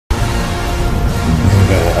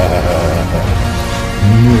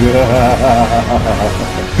The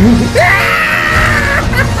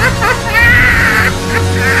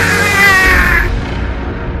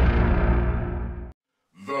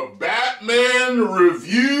Batman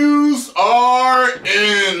reviews are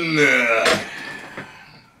in.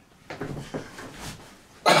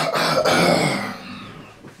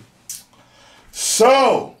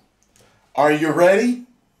 So, are you ready?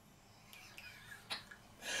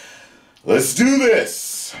 Let's do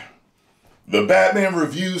this. The Batman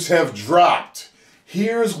reviews have dropped.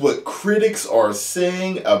 Here's what critics are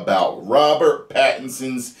saying about Robert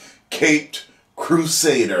Pattinson's Caped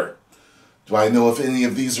Crusader. Do I know if any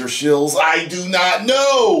of these are shills? I do not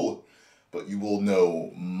know. But you will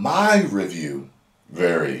know my review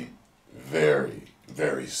very, very,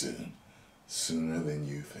 very soon. Sooner than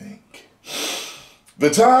you think. The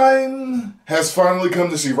time has finally come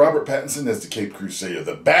to see Robert Pattinson as the Caped Crusader.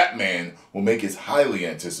 The Batman will make its highly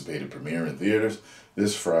anticipated premiere in theaters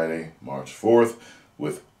this Friday, March 4th,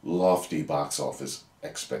 with lofty box office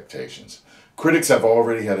expectations. Critics have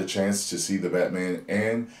already had a chance to see the Batman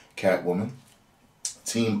and Catwoman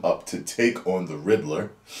team up to take on the Riddler.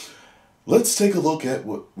 Let's take a look at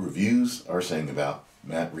what reviews are saying about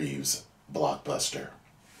Matt Reeves' blockbuster.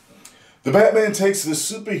 The Batman takes the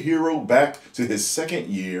superhero back to his second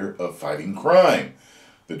year of fighting crime.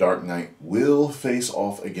 The Dark Knight will face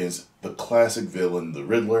off against the classic villain, the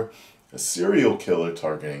Riddler, a serial killer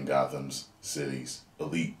targeting Gotham's city's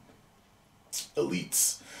elites.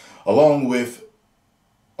 Along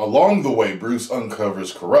the way, Bruce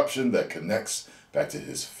uncovers corruption that connects back to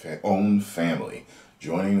his own family.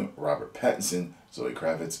 Joining Robert Pattinson, Zoe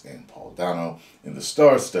Kravitz, and Paul Dano in the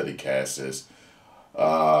star-studded cast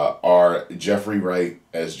are Jeffrey Wright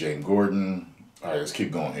as James Gordon. All right, let's keep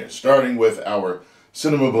going here. Starting with our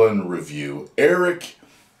Cinema Blend review, Eric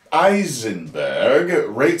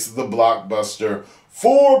Eisenberg rates the blockbuster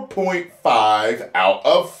 4.5 out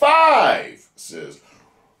of 5. Says,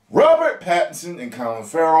 Robert Pattinson and Colin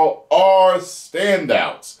Farrell are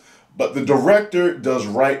standouts, but the director does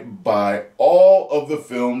right by all of the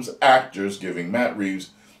film's actors, giving Matt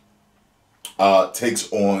Reeves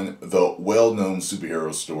takes on the well-known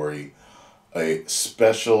superhero story a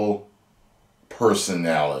special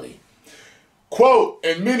personality. Quote,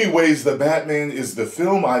 in many ways, The Batman is the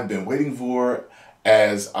film I've been waiting for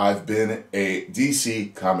as I've been a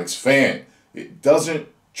DC Comics fan. It doesn't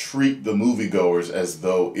treat the moviegoers as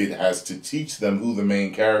though it has to teach them who the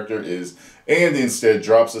main character is, and instead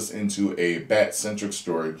drops us into a Bat-centric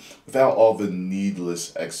story without all the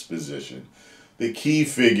needless exposition. The key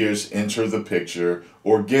figures enter the picture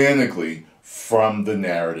organically from the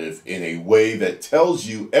narrative in a way that tells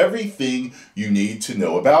you everything you need to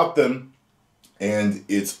know about them, and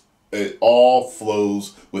it all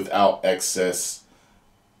flows without excess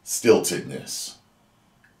stiltedness.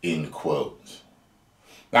 End quote.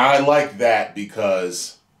 Now, I like that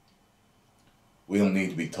because we don't need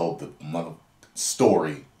to be told the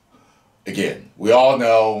story again. We all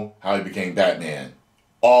know how he became Batman.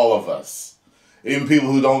 All of us. Even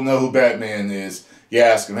people who don't know who Batman is, you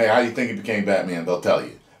ask them, hey, how do you think he became Batman? They'll tell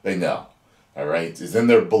you. They know. All right? It's in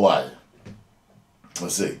their blood.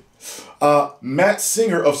 Let's see. Matt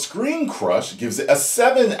Singer of Screen Crush gives it a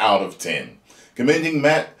 7 out of 10, commending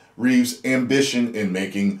Matt Reeves' ambition in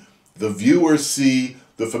making the viewer see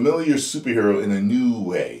the familiar superhero in a new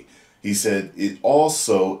way. He said it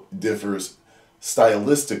also differs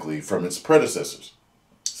stylistically from its predecessors.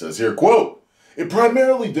 It says here, quote, it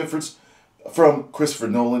primarily differs from Christopher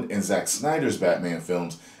Nolan and Zack Snyder's Batman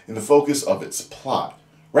films in the focus of its plot.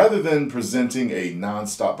 Rather than presenting a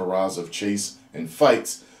non-stop barrage of chase and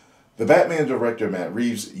fights, the Batman director Matt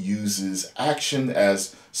Reeves uses action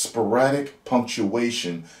as sporadic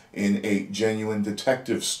punctuation in a genuine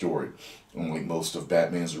detective story. Unlike most of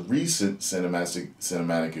Batman's recent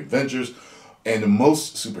cinematic adventures and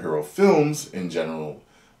most superhero films in general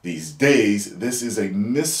these days, this is a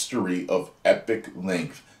mystery of epic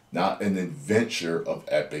length, not an adventure of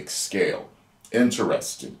epic scale.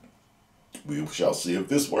 Interesting. We shall see if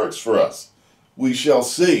this works for us. We shall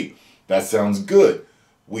see. That sounds good.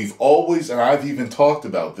 We've always, and I've even talked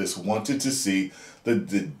about this, wanted to see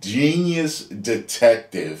the genius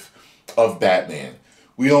detective of Batman.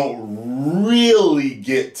 We don't really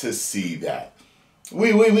get to see that.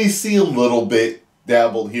 We see a little bit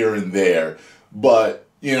dabbled here and there, but,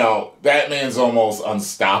 you know, Batman's almost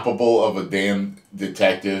unstoppable of a damn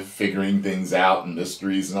detective figuring things out and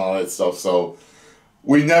mysteries and all that stuff, so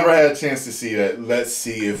we never had a chance to see that. Let's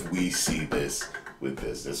see if we see this with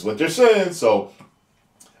this. This is what they're saying. So,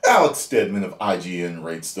 Alex Stedman of IGN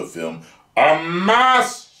rates the film a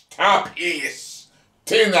masterpiece.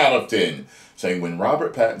 10 out of 10. saying when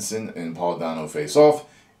Robert Pattinson and Paul Dano face off,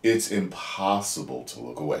 it's impossible to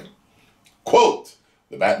look away. Quote,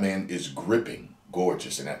 "The Batman is gripping,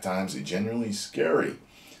 gorgeous, and at times genuinely scary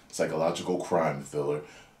psychological crime thriller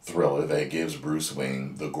that gives Bruce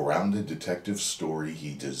Wayne the grounded detective story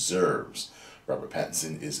he deserves. Robert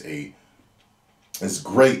Pattinson is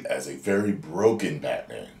great as a very broken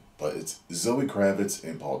Batman, but it's Zoe Kravitz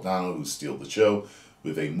and Paul Dano who steal the show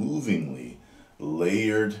with a movingly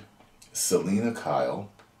layered Selena Kyle,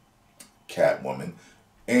 Catwoman,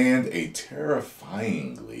 and a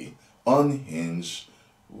terrifyingly unhinged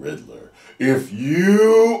Riddler. If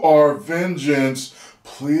you are vengeance,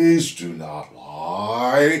 please do not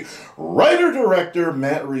lie." Writer-director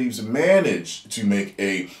Matt Reeves managed to make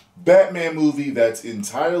a Batman movie that's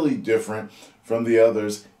entirely different from the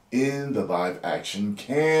others in the live-action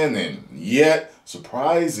canon, yet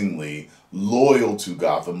surprisingly loyal to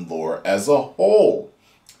Gotham lore as a whole.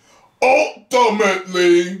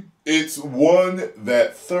 Ultimately, it's one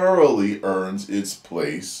that thoroughly earns its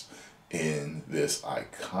place in this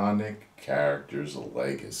iconic character's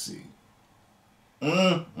legacy.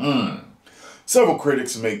 Several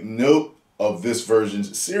critics make note of this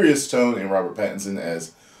version's serious tone in Robert Pattinson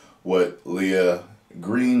as what Leah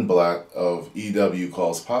Greenblatt of EW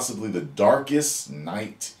calls possibly the darkest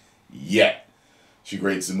night yet. She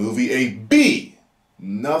grades the movie a B,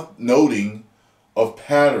 noting of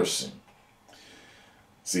Patterson.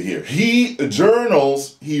 See here. He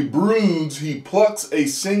journals, he broods, he plucks a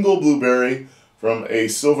single blueberry from a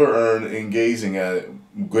silver urn and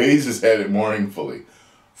gazes at it mournfully.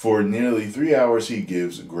 For nearly 3 hours he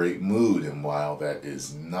gives great mood, and while that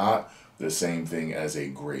is not the same thing as a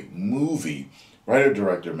great movie,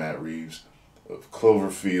 writer-director Matt Reeves of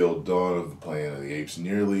Cloverfield, Dawn of the Planet of the Apes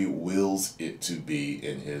nearly wills it to be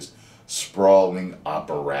in his sprawling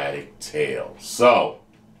operatic tale. So,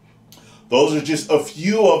 those are just a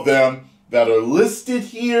few of them that are listed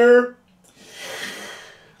here.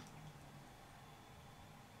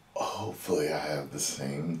 Hopefully I have the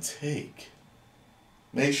same take.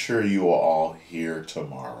 Make sure you are all here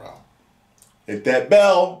tomorrow. Hit that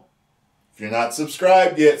bell. If you're not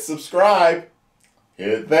subscribed yet, subscribe.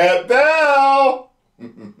 Hit that bell.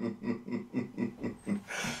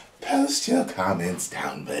 Post your comments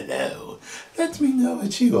down below. Let me know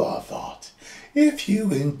what you all thought. If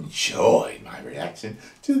you enjoyed my reaction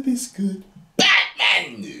to this good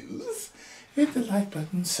Batman news, hit the like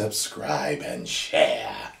button, subscribe, and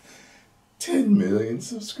share. 10 million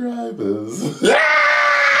subscribers.